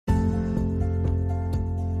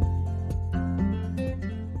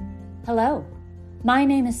Hello, my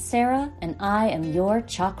name is Sarah and I am your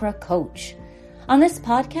chakra coach. On this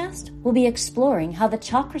podcast, we'll be exploring how the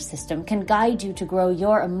chakra system can guide you to grow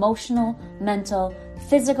your emotional, mental,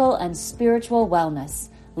 physical, and spiritual wellness,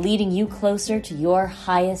 leading you closer to your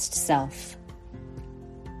highest self.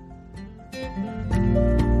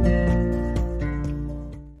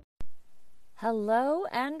 Hello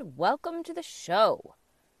and welcome to the show.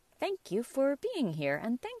 Thank you for being here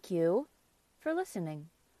and thank you for listening.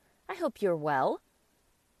 I hope you're well.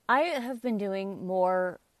 I have been doing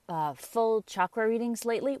more full chakra readings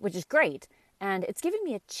lately, which is great, and it's given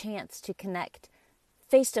me a chance to connect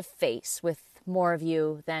face-to-face with more of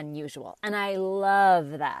you than usual, and I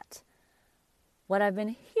love that. What I've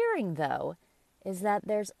been hearing, though, is that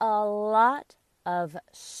there's a lot of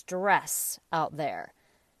stress out there,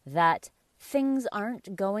 that things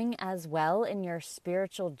aren't going as well in your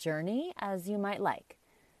spiritual journey as you might like.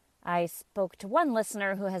 I spoke to one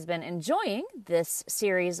listener who has been enjoying this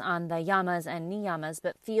series on the yamas and niyamas,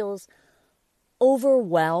 but feels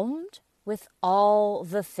overwhelmed with all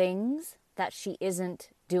the things that she isn't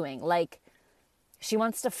doing. Like, she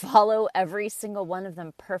wants to follow every single one of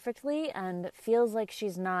them perfectly and feels like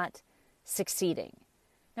she's not succeeding.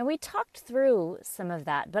 Now, we talked through some of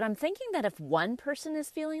that, but I'm thinking that if one person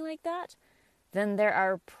is feeling like that, then there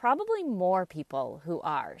are probably more people who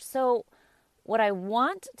are. So what I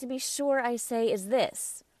want to be sure I say is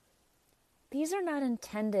this. These are not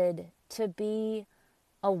intended to be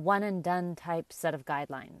a one and done type set of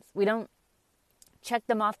guidelines. We don't check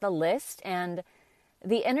them off the list, and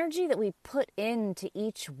the energy that we put into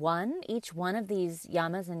each one of these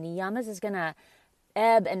yamas and niyamas is going to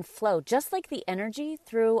ebb and flow, just like the energy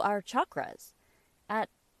through our chakras. At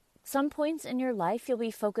some points in your life, you'll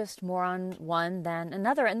be focused more on one than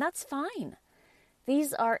another, and that's fine.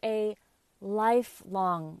 These are a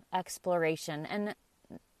lifelong exploration, and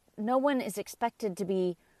no one is expected to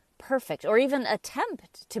be perfect or even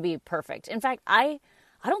attempt to be perfect. In fact, I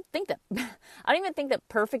don't even think that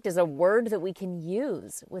perfect is a word that we can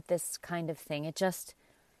use with this kind of thing. It just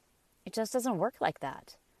doesn't work like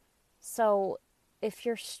that. So if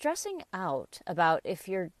you're stressing out about if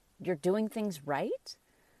you're doing things right,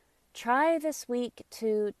 try this week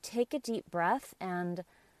to take a deep breath and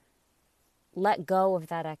let go of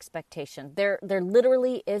that expectation. There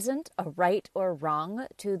literally isn't a right or wrong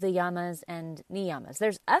to the yamas and niyamas.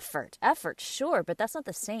 There's effort, sure, but that's not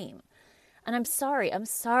the same. And I'm sorry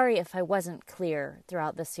if I wasn't clear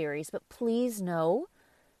throughout the series, but please know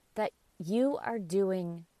that you are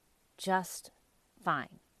doing just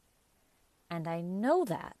fine. And I know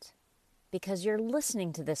that because you're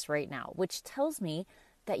listening to this right now, which tells me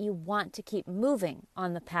that you want to keep moving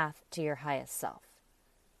on the path to your highest self.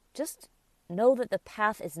 Just know that the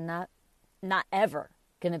path is not ever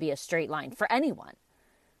going to be a straight line for anyone.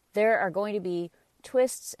 There are going to be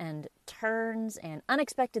twists and turns and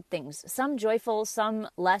unexpected things, some joyful, some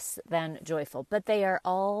less than joyful, but they are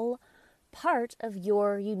all part of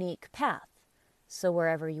your unique path. So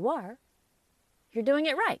wherever you are, you're doing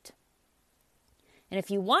it right. And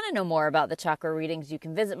if you want to know more about the chakra readings, you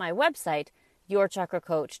can visit my website,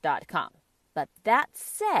 yourchakracoach.com. But that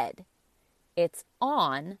said, it's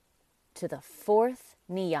on to the fourth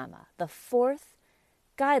niyama, the fourth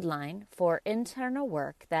guideline for internal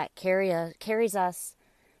work that carries us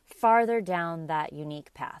farther down that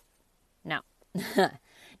unique path. Now,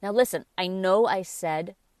 listen, I know I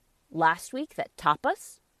said last week that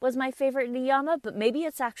tapas was my favorite niyama, but maybe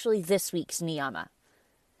it's actually this week's niyama.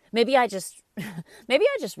 Maybe I just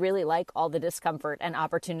really like all the discomfort and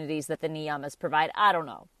opportunities that the niyamas provide. I don't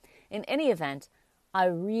know. In any event, I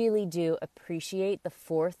really do appreciate the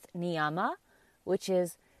fourth niyama, which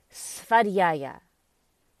is svadhyaya.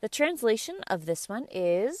 The translation of this one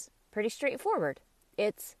is pretty straightforward.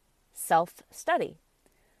 It's self-study.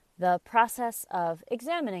 The process of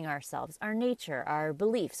examining ourselves, our nature, our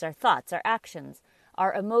beliefs, our thoughts, our actions,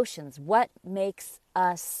 our emotions, what makes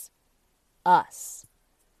us us.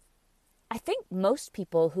 I think most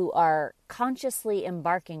people who are consciously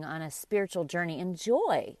embarking on a spiritual journey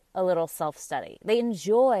enjoy a little self-study. They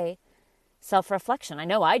enjoy self-reflection. I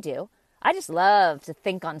know I do. I just love to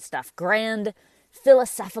think on stuff, grand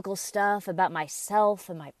philosophical stuff about myself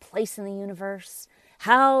and my place in the universe.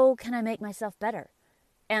 How can I make myself better?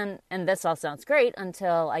 And this all sounds great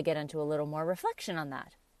until I get into a little more reflection on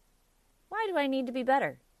that. Why do I need to be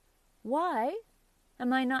better? Why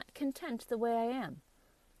am I not content the way I am?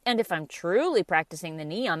 And if I'm truly practicing the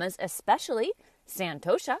niyamas, especially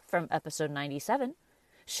Santosha from episode 97,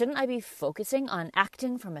 shouldn't I be focusing on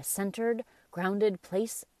acting from a centered, grounded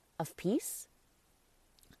place of peace?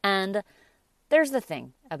 And there's the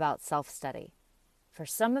thing about self-study. for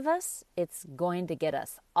some of us, it's going to get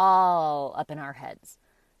us all up in our heads.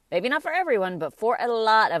 Maybe not for everyone, but for a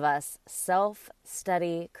lot of us,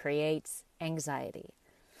 self-study creates anxiety.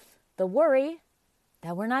 The worry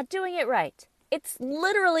that we're not doing it right. It's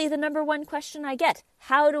literally the number one question I get.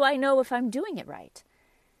 How do I know if I'm doing it right?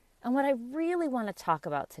 And what I really want to talk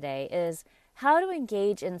about today is how to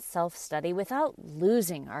engage in self-study without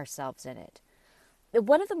losing ourselves in it.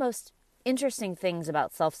 One of the most interesting things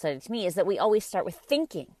about self-study to me is that we always start with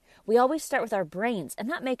thinking. We always start with our brains, and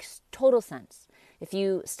that makes total sense. If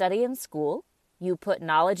you study in school, you put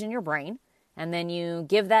knowledge in your brain, and then you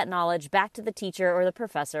give that knowledge back to the teacher or the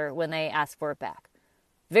professor when they ask for it back.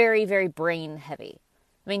 Very, very brain heavy.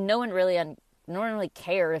 I mean, no one really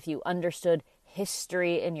cared if you understood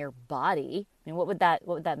history in your body. I mean, what would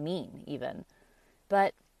that mean even?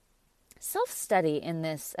 But self-study in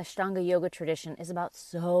this Ashtanga yoga tradition is about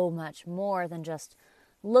so much more than just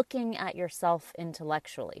looking at yourself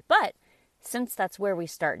intellectually. But since that's where we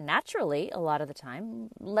start naturally a lot of the time,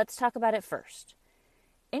 let's talk about it first.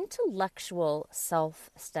 Intellectual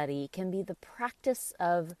self-study can be the practice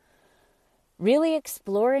of really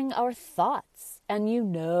exploring our thoughts. And you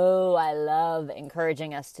know I love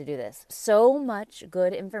encouraging us to do this. So much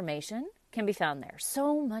good information can be found there.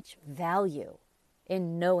 So much value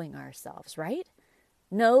in knowing ourselves, right?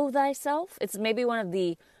 Know thyself. It's maybe one of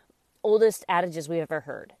the oldest adages we've ever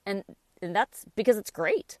heard. And that's because it's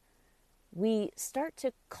great. We start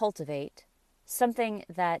to cultivate something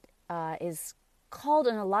that is called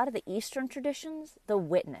in a lot of the Eastern traditions, the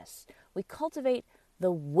witness. We cultivate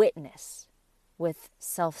the witness with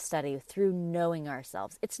self-study through knowing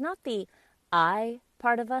ourselves. It's not the I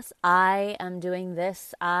part of us. I am doing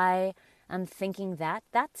this. I am thinking that.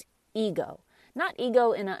 That's ego. Not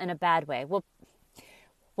ego in a bad way. We'll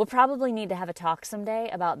probably need to have a talk someday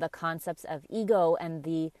about the concepts of ego and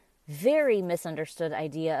the very misunderstood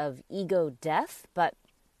idea of ego death, but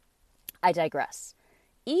I digress.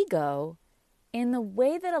 Ego in the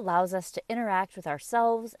way that allows us to interact with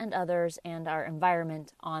ourselves and others and our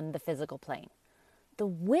environment on the physical plane. The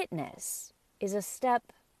witness is a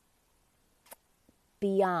step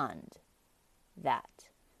beyond that.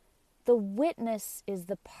 The witness is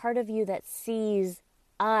the part of you that sees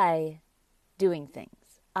I doing things.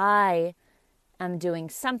 I am doing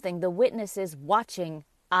something. The witness is watching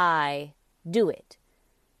I do it.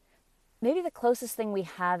 Maybe the closest thing we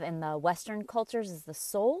have in the Western cultures is the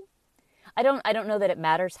soul. I don't know that it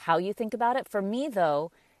matters how you think about it. For me,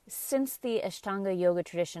 though, since the Ashtanga yoga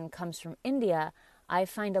tradition comes from India, I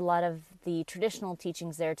find a lot of the traditional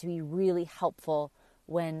teachings there to be really helpful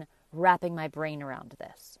when wrapping my brain around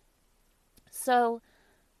this. So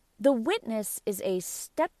the witness is a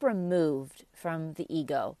step removed from the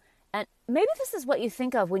ego. And maybe this is what you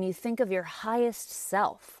think of when you think of your highest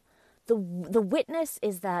self. The witness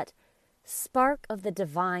is that spark of the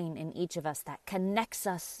divine in each of us that connects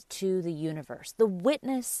us to the universe. The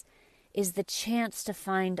witness is the chance to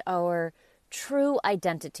find our true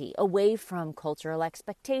identity away from cultural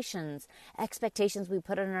expectations we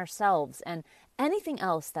put on ourselves, and anything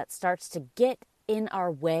else that starts to get in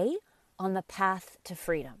our way on the path to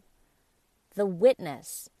freedom. The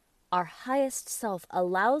witness, our highest self,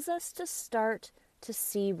 allows us to start to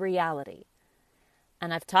see reality.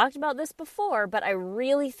 And I've talked about this before, but I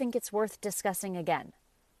really think it's worth discussing again.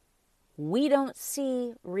 We don't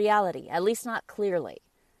see reality, at least not clearly.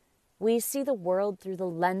 We see the world through the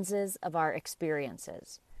lenses of our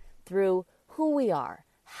experiences, through who we are,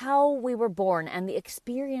 how we were born, and the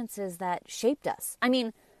experiences that shaped us. I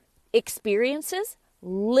mean, experiences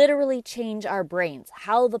literally change our brains,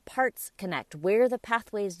 how the parts connect, where the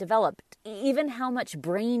pathways develop, even how much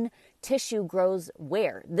brain tissue grows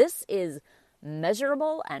where. This is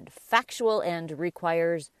measurable and factual and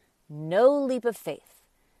requires no leap of faith,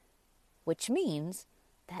 which means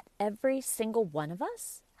that every single one of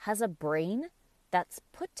us has a brain that's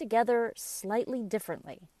put together slightly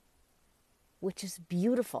differently, which is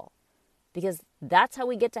beautiful because that's how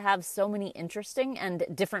we get to have so many interesting and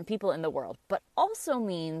different people in the world, but also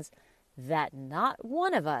means that not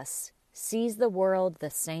one of us sees the world the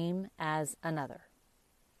same as another.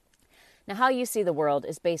 Now, how you see the world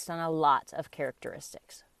is based on a lot of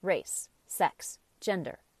characteristics: race, sex,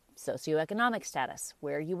 gender, socioeconomic status,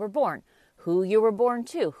 where you were born, who you were born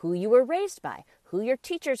to, who you were raised by, who your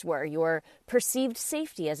teachers were, your perceived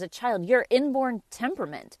safety as a child, your inborn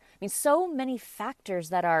temperament. I mean, so many factors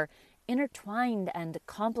that are intertwined and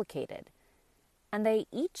complicated. And they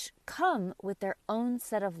each come with their own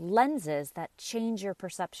set of lenses that change your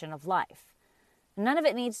perception of life. None of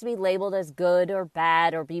it needs to be labeled as good or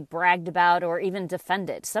bad or be bragged about or even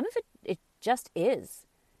defended. Some of it just is.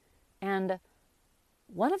 And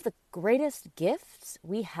one of the greatest gifts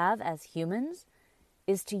we have as humans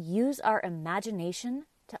is to use our imagination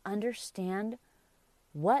to understand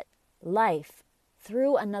what life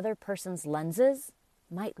through another person's lenses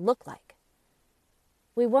might look like.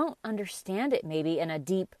 We won't understand it maybe in a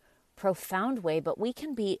deep, profound way, but we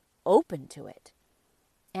can be open to it.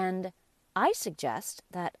 And I suggest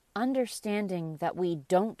that understanding that we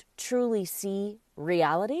don't truly see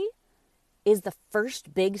reality is the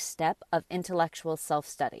first big step of intellectual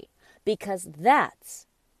self-study, because that's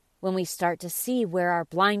when we start to see where our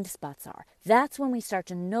blind spots are. That's when we start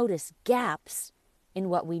to notice gaps in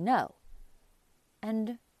what we know.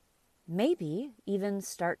 And maybe even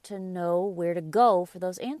start to know where to go for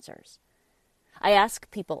those answers. I ask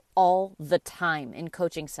people all the time in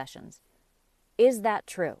coaching sessions, is that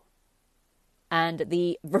true? And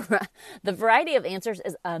the variety of answers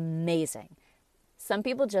is amazing. Some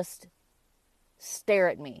people just stare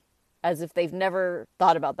at me as if they've never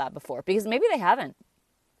thought about that before, because maybe they haven't.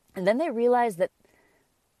 And then they realize that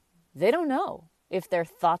they don't know if their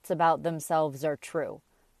thoughts about themselves are true,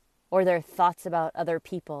 or their thoughts about other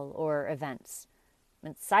people or events.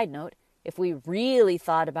 And side note, if we really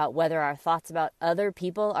thought about whether our thoughts about other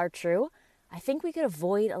people are true, I think we could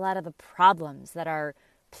avoid a lot of the problems that are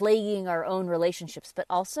plaguing our own relationships, but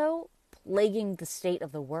also plaguing the state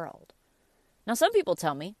of the world. Now, some people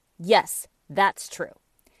tell me, yes, that's true.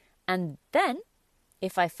 And then,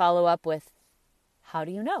 if I follow up with, how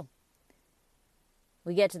do you know?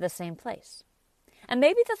 We get to the same place. And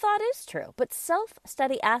maybe the thought is true, but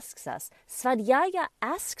self-study asks us, Svadhyaya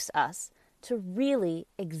asks us to really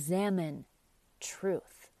examine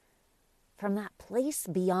truth from that place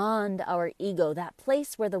beyond our ego, that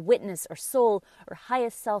place where the witness or soul or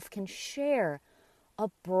highest self can share a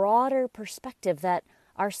broader perspective that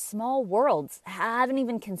our small worlds haven't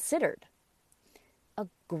even considered. A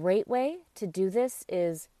great way to do this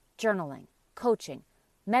is journaling, coaching,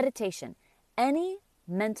 meditation, any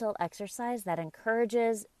mental exercise that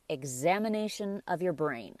encourages examination of your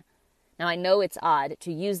brain. Now, I know it's odd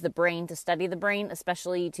to use the brain to study the brain,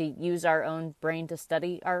 especially to use our own brain to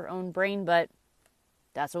study our own brain, but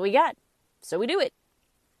that's what we got, so we do it.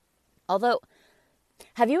 Although,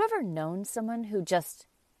 have you ever known someone who just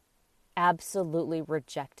absolutely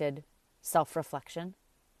rejected self-reflection?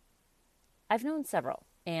 I've known several,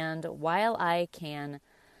 and while I can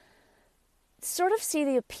sort of see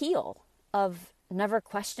the appeal of never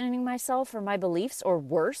questioning myself or my beliefs, or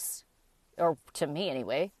worse, or to me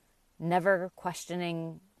anyway, never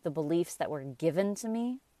questioning the beliefs that were given to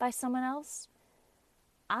me by someone else,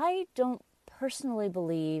 I don't personally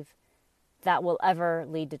believe that will ever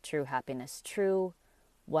lead to true happiness, true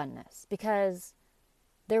oneness, because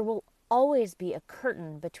there will always be a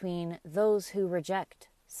curtain between those who reject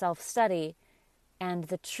self-study and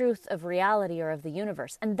the truth of reality or of the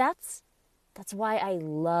universe. And that's why I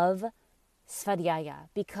love Svadhyaya,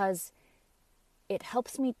 because it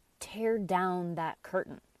helps me tear down that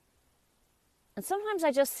curtain. And sometimes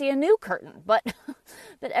I just see a new curtain, but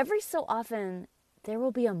every so often there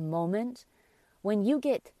will be a moment when you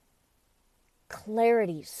get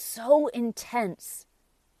clarity so intense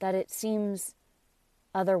that it seems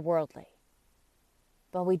otherworldly.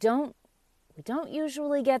 But we don't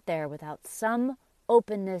usually get there without some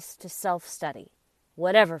openness to self-study,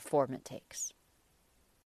 whatever form it takes.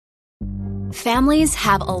 Families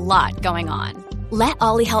have a lot going on. Let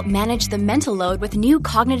Ollie help manage the mental load with new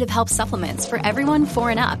cognitive health supplements for everyone 4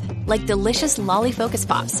 and up, like delicious Lolly Focus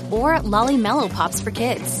Pops or Lolly Mellow Pops for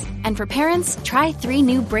kids. And for parents, try 3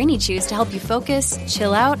 new Brainy Chews to help you focus,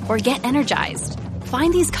 chill out, or get energized.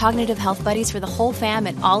 Find these cognitive health buddies for the whole fam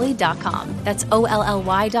at ollie.com. That's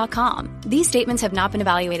OLLY.com. These statements have not been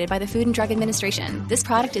evaluated by the Food and Drug Administration. This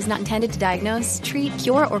product is not intended to diagnose, treat,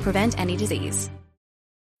 cure, or prevent any disease.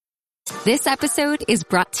 This episode is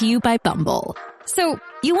brought to you by Bumble. So,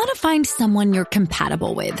 you want to find someone you're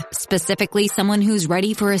compatible with, specifically someone who's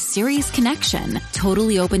ready for a serious connection,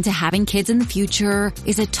 totally open to having kids in the future,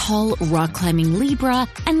 is a tall, rock-climbing Libra,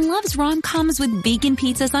 and loves rom-coms with vegan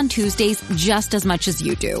pizzas on Tuesdays just as much as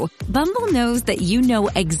you do. Bumble knows that you know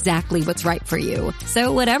exactly what's right for you.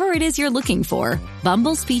 So whatever it is you're looking for,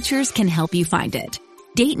 Bumble's features can help you find it.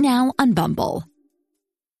 Date now on Bumble.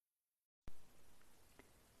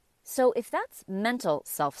 So if that's mental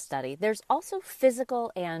self-study, there's also physical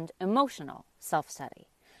and emotional self-study.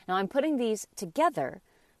 Now, I'm putting these together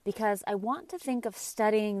because I want to think of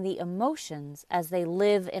studying the emotions as they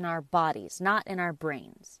live in our bodies, not in our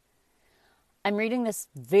brains. I'm reading this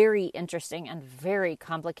very interesting and very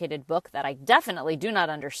complicated book that I definitely do not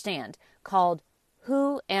understand, called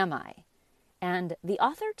Who Am I? And the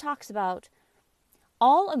author talks about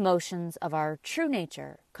All emotions of our true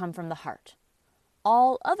nature come from the heart.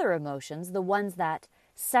 All other emotions, the ones that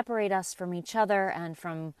separate us from each other and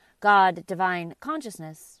from God, divine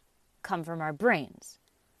consciousness, come from our brains.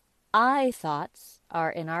 I thoughts are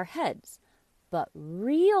in our heads, but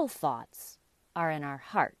real thoughts are in our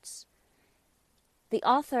hearts. The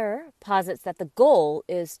author posits that the goal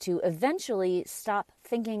is to eventually stop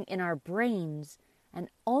thinking in our brains and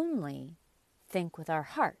only think with our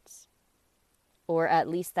hearts. Or at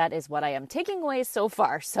least that is what I am taking away so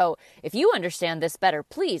far. So if you understand this better,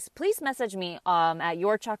 please message me at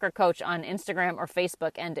Your Chakra Coach on Instagram or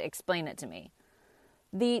Facebook and explain it to me.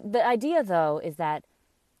 The idea, though, is that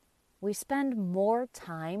we spend more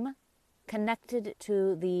time connected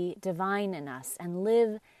to the divine in us and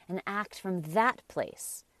live and act from that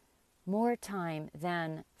place more time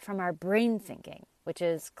than from our brain thinking, which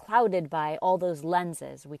is clouded by all those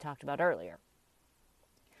lenses we talked about earlier.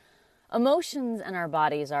 Emotions in our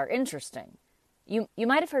bodies are interesting. You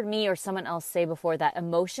might have heard me or someone else say before that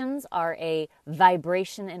emotions are a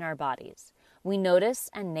vibration in our bodies. We notice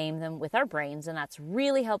and name them with our brains, and that's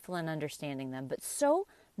really helpful in understanding them. But so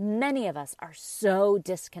many of us are so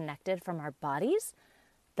disconnected from our bodies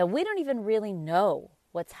that we don't even really know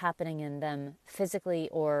what's happening in them physically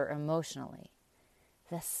or emotionally.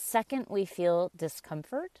 The second we feel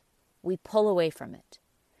discomfort, we pull away from it.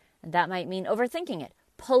 And that might mean overthinking it,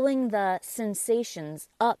 pulling the sensations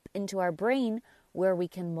up into our brain where we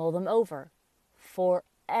can mull them over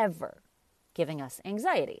forever, giving us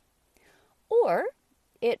anxiety. Or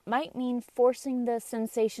it might mean forcing the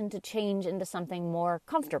sensation to change into something more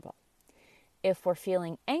comfortable. If we're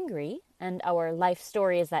feeling angry and our life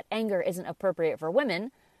story is that anger isn't appropriate for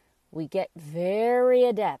women, we get very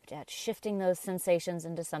adept at shifting those sensations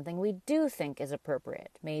into something we do think is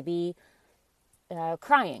appropriate, maybe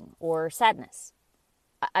crying or sadness.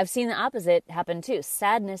 I've seen the opposite happen too.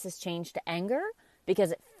 Sadness is changed to anger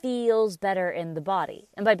because it feels better in the body.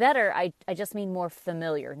 And by better, I just mean more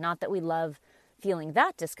familiar. Not that we love feeling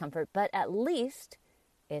that discomfort, but at least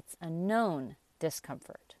it's a known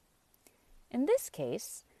discomfort. In this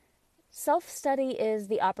case, self-study is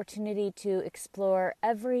the opportunity to explore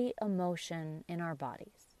every emotion in our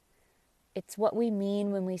bodies. It's what we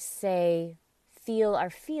mean when we say, feel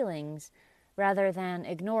our feelings, rather than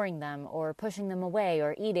ignoring them or pushing them away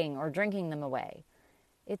or eating or drinking them away.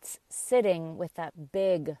 It's sitting with that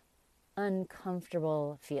big,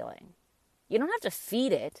 uncomfortable feeling. You don't have to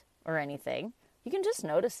feed it or anything. You can just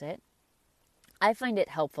notice it. I find it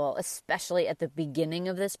helpful, especially at the beginning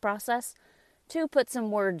of this process, to put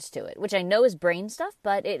some words to it, which I know is brain stuff,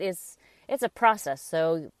 but it's a process,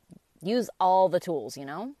 so use all the tools, you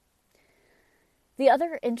know? The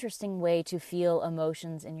other interesting way to feel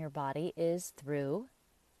emotions in your body is through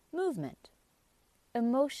movement.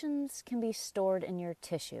 Emotions can be stored in your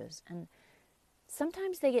tissues, and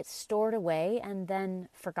sometimes they get stored away and then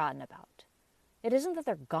forgotten about. It isn't that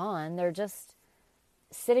they're gone, they're just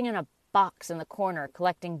sitting in a box in the corner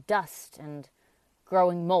collecting dust and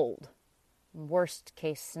growing mold. Worst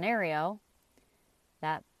case scenario,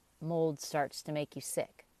 that mold starts to make you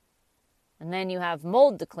sick. And then you have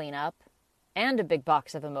mold to clean up and a big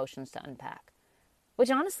box of emotions to unpack,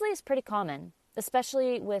 which honestly is pretty common,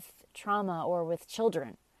 especially with trauma or with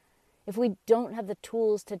children. If we don't have the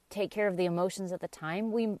tools to take care of the emotions at the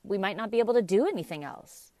time, we might not be able to do anything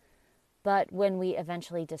else. But when we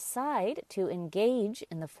eventually decide to engage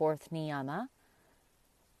in the fourth niyama,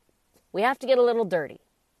 we have to get a little dirty.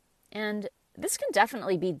 And this can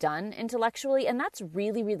definitely be done intellectually, and that's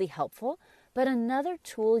really, really helpful. But another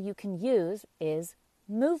tool you can use is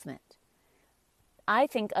movement. I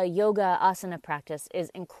think a yoga asana practice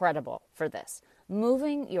is incredible for this.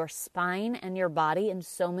 Moving your spine and your body in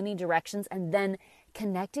so many directions and then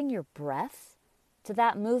connecting your breath to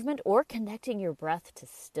that movement or connecting your breath to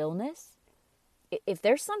stillness. If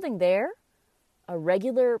there's something there, a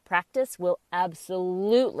regular practice will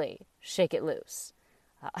absolutely shake it loose.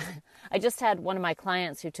 I just had one of my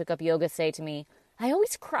clients who took up yoga say to me, "I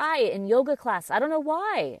always cry in yoga class. I don't know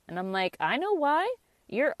why." And I'm like, I know why.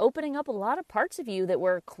 You're opening up a lot of parts of you that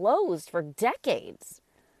were closed for decades.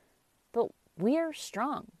 But we are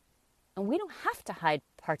strong, and we don't have to hide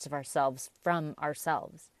parts of ourselves from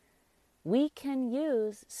ourselves. We can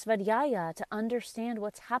use Svadhyaya to understand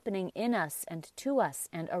what's happening in us and to us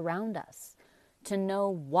and around us, to know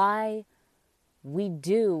why we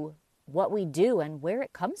do what we do and where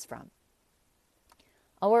it comes from.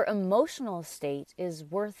 Our emotional state is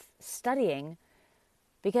worth studying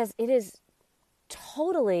because it is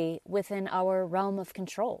totally within our realm of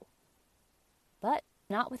control, but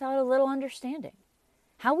not without a little understanding.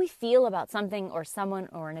 How we feel about something or someone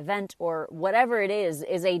or an event or whatever it is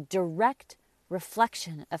a direct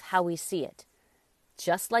reflection of how we see it.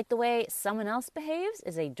 Just like the way someone else behaves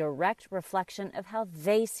is a direct reflection of how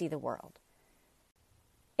they see the world.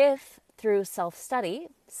 If, through self-study,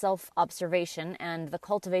 self-observation, and the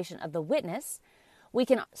cultivation of the witness, we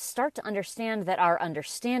can start to understand that our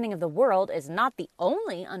understanding of the world is not the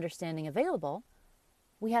only understanding available,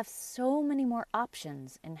 we have so many more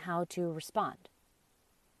options in how to respond.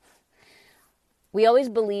 We always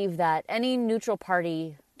believe that any neutral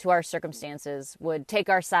party to our circumstances would take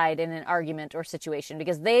our side in an argument or situation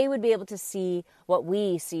because they would be able to see what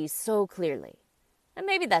we see so clearly. And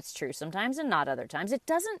maybe that's true sometimes and not other times. It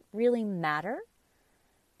doesn't really matter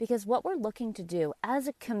because what we're looking to do as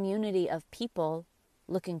a community of people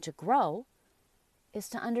looking to grow is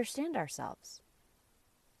to understand ourselves,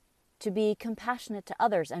 to be compassionate to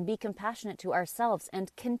others and be compassionate to ourselves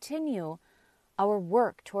and continue our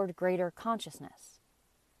work toward greater consciousness.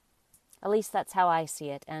 At least that's how I see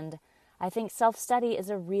it, and I think self-study is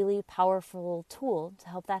a really powerful tool to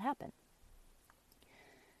help that happen.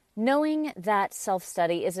 Knowing that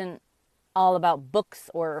self-study isn't all about books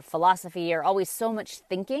or philosophy or always so much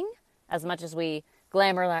thinking, as much as we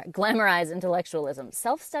glamorize intellectualism,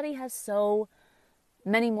 self-study has so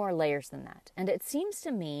many more layers than that. And it seems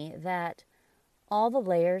to me that all the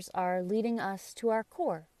layers are leading us to our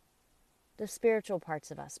core, the spiritual parts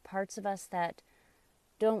of us that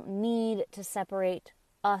don't need to separate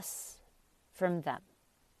us from them.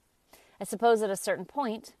 I suppose at a certain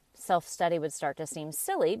point, self-study would start to seem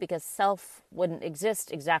silly because self wouldn't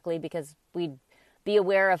exist exactly because we'd be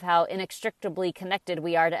aware of how inextricably connected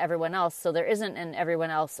we are to everyone else. So there isn't an everyone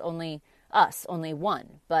else, only us, only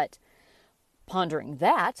one. But pondering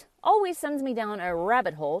that always sends me down a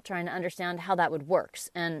rabbit hole trying to understand how that would work.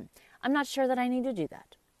 And I'm not sure that I need to do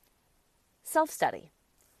that. Self-study.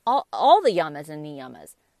 All the yamas and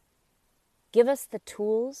niyamas give us the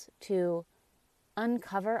tools to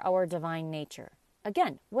uncover our divine nature.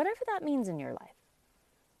 Again, whatever that means in your life.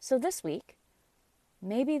 So this week,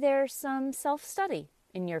 maybe there's some self-study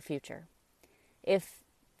in your future. If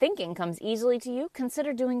thinking comes easily to you,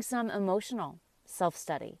 consider doing some emotional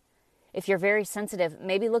self-study. If you're very sensitive,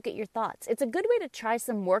 maybe look at your thoughts. It's a good way to try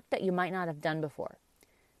some work that you might not have done before.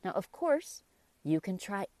 Now, of course, you can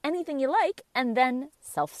try anything you like and then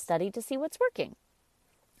self-study to see what's working.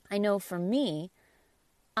 I know for me,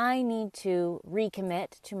 I need to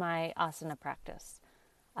recommit to my asana practice.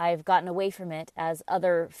 I've gotten away from it as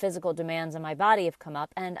other physical demands on my body have come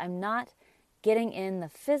up, and I'm not getting in the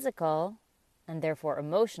physical and therefore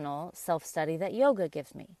emotional self-study that yoga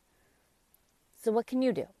gives me. So what can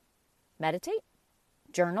you do? Meditate?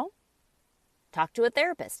 Journal? Talk to a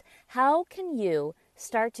therapist. How can you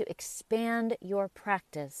start to expand your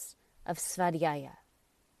practice of svadhyaya?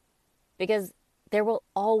 Because there will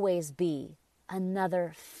always be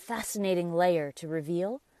another fascinating layer to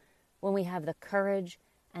reveal when we have the courage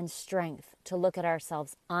and strength to look at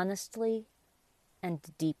ourselves honestly and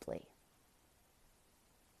deeply.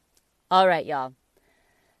 All right, y'all.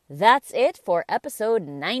 That's it for episode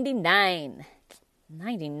 99.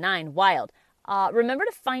 99, wild. Remember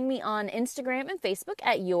to find me on Instagram and Facebook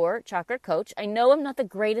at Your Chakra Coach. I know I'm not the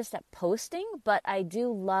greatest at posting, but I do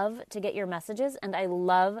love to get your messages, and I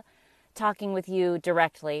love talking with you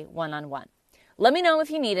directly, one-on-one. Let me know if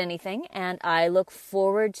you need anything, and I look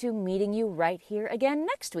forward to meeting you right here again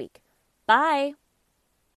next week. Bye!